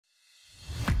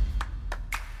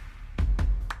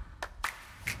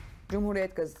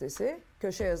Cumhuriyet Gazetesi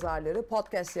Köşe Yazarları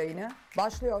podcast yayını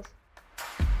başlıyor.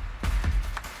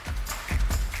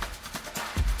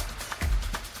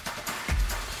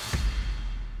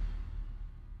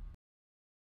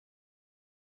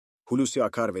 Hulusi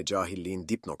Akar ve cahilliğin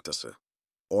dip noktası.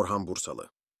 Orhan Bursalı.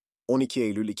 12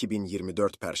 Eylül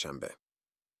 2024 Perşembe.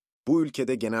 Bu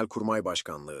ülkede Genelkurmay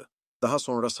Başkanlığı, daha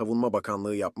sonra Savunma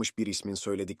Bakanlığı yapmış bir ismin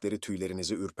söyledikleri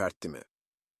tüylerinizi ürpertti mi?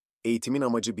 Eğitimin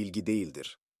amacı bilgi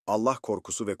değildir. Allah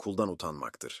korkusu ve kuldan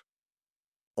utanmaktır.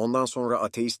 Ondan sonra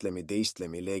ateistle mi, deistle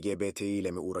mi, LGBTİ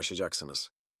ile mi uğraşacaksınız?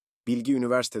 Bilgi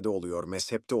üniversitede oluyor,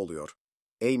 mezhepte oluyor.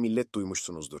 Ey millet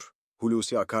duymuşsunuzdur.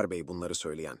 Hulusi Akar Bey bunları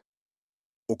söyleyen.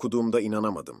 Okuduğumda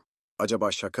inanamadım.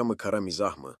 Acaba şaka mı, kara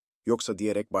mizah mı, yoksa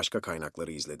diyerek başka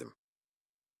kaynakları izledim.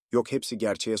 Yok, hepsi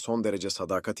gerçeğe son derece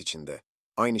sadakat içinde,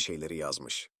 aynı şeyleri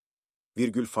yazmış.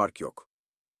 Virgül fark yok.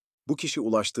 Bu kişi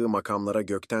ulaştığı makamlara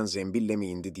gökten zembille mi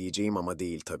indi diyeceğim ama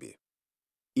değil tabii.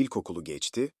 İlkokulu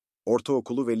geçti,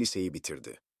 ortaokulu ve liseyi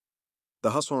bitirdi.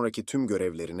 Daha sonraki tüm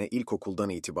görevlerine ilkokuldan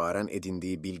itibaren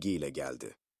edindiği bilgiyle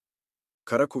geldi.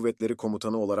 Kuvvetleri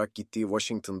Komutanı olarak gittiği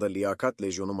Washington'da Liyakat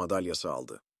Lejyonu Madalyası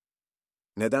aldı.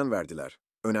 Neden verdiler?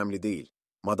 Önemli değil.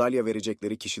 Madalya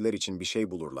verecekleri kişiler için bir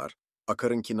şey bulurlar,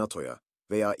 Akar'ınki NATO'ya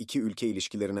veya iki ülke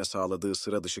ilişkilerine sağladığı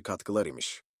sıra dışı katkılar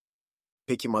imiş.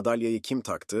 Peki madalyayı kim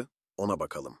taktı? Ona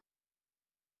bakalım.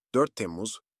 4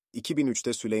 Temmuz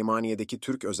 2003'te Süleymaniye'deki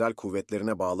Türk Özel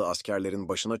Kuvvetleri'ne bağlı askerlerin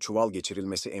başına çuval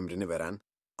geçirilmesi emrini veren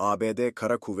ABD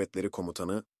Kuvvetleri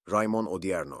Komutanı Raymond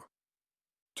Odierno.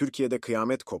 Türkiye'de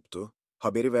kıyamet koptu,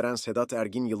 haberi veren Sedat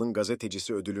Ergin yılın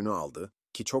gazetecisi ödülünü aldı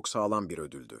ki çok sağlam bir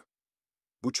ödüldü.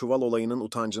 Bu çuval olayının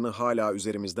utancını hala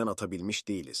üzerimizden atabilmiş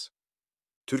değiliz.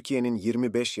 Türkiye'nin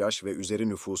 25 yaş ve üzeri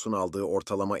nüfusun aldığı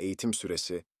ortalama eğitim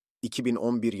süresi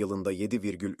 2011 yılında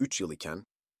 7,3 yıl iken,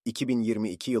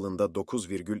 2022 yılında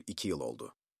 9,2 yıl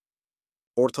oldu.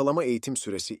 Ortalama eğitim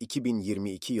süresi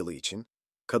 2022 yılı için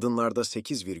kadınlarda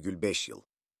 8,5 yıl,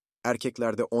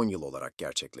 erkeklerde 10 yıl olarak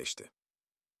gerçekleşti.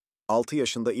 6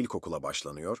 yaşında ilkokula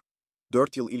başlanıyor,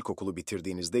 4 yıl ilkokulu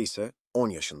bitirdiğinizde ise 10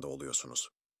 yaşında oluyorsunuz.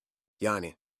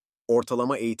 Yani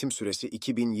ortalama eğitim süresi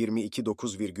 2022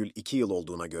 9,2 yıl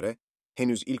olduğuna göre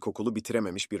henüz ilkokulu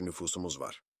bitirememiş bir nüfusumuz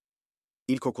var.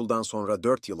 İlkokuldan sonra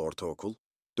 4 yıl ortaokul,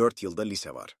 4 yılda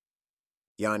lise var.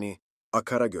 Yani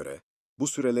Akar'a göre bu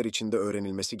süreler içinde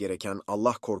öğrenilmesi gereken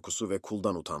Allah korkusu ve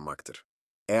kuldan utanmaktır.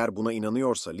 Eğer buna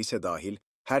inanıyorsa lise dahil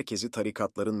herkesi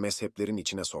tarikatların, mezheplerin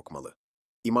içine sokmalı.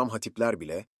 İmam hatipler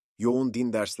bile yoğun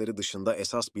din dersleri dışında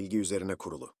esas bilgi üzerine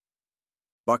kurulu.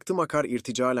 Baktım Akar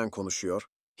irticalen konuşuyor,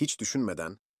 hiç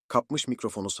düşünmeden kapmış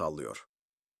mikrofonu sallıyor.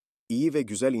 İyi ve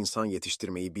güzel insan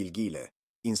yetiştirmeyi bilgiyle,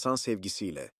 insan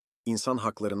sevgisiyle, insan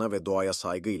haklarına ve doğaya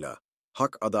saygıyla,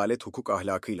 hak, adalet, hukuk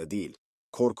ahlakıyla değil,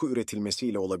 korku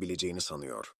üretilmesiyle olabileceğini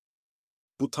sanıyor.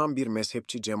 Bu tam bir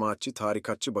mezhepçi, cemaatçi,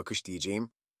 tarikatçı bakış diyeceğim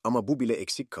ama bu bile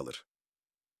eksik kalır.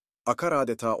 Akar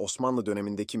adeta Osmanlı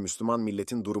dönemindeki Müslüman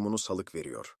milletin durumunu salık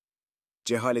veriyor.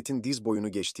 Cehaletin diz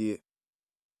boyunu geçtiği,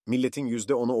 milletin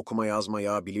 %10'u okuma yazma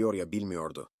ya biliyor ya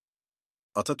bilmiyordu.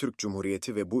 Atatürk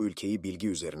Cumhuriyeti ve bu ülkeyi bilgi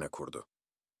üzerine kurdu.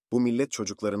 Bu millet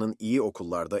çocuklarının iyi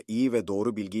okullarda iyi ve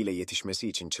doğru bilgiyle yetişmesi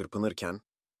için çırpınırken,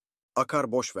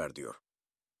 Akar boş ver diyor.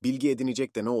 Bilgi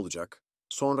edinecek de ne olacak?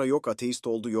 Sonra yok ateist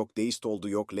oldu, yok deist oldu,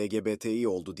 yok LGBTİ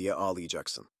oldu diye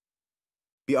ağlayacaksın.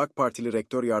 Bir AK Partili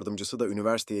rektör yardımcısı da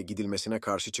üniversiteye gidilmesine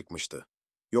karşı çıkmıştı.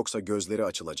 Yoksa gözleri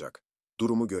açılacak,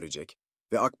 durumu görecek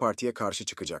ve AK Parti'ye karşı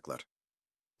çıkacaklar.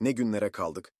 Ne günlere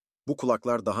kaldık, bu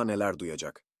kulaklar daha neler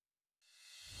duyacak?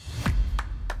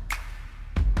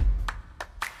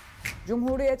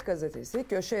 Cumhuriyet Gazetesi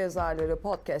Köşe Yazarları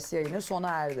podcast yayını sona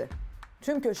erdi.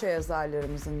 Tüm köşe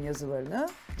yazarlarımızın yazılarını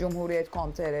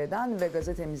Cumhuriyet.com.tr'den ve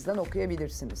gazetemizden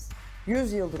okuyabilirsiniz.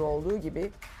 100 yıldır olduğu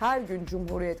gibi her gün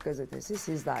Cumhuriyet Gazetesi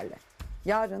sizlerle.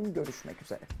 Yarın görüşmek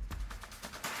üzere.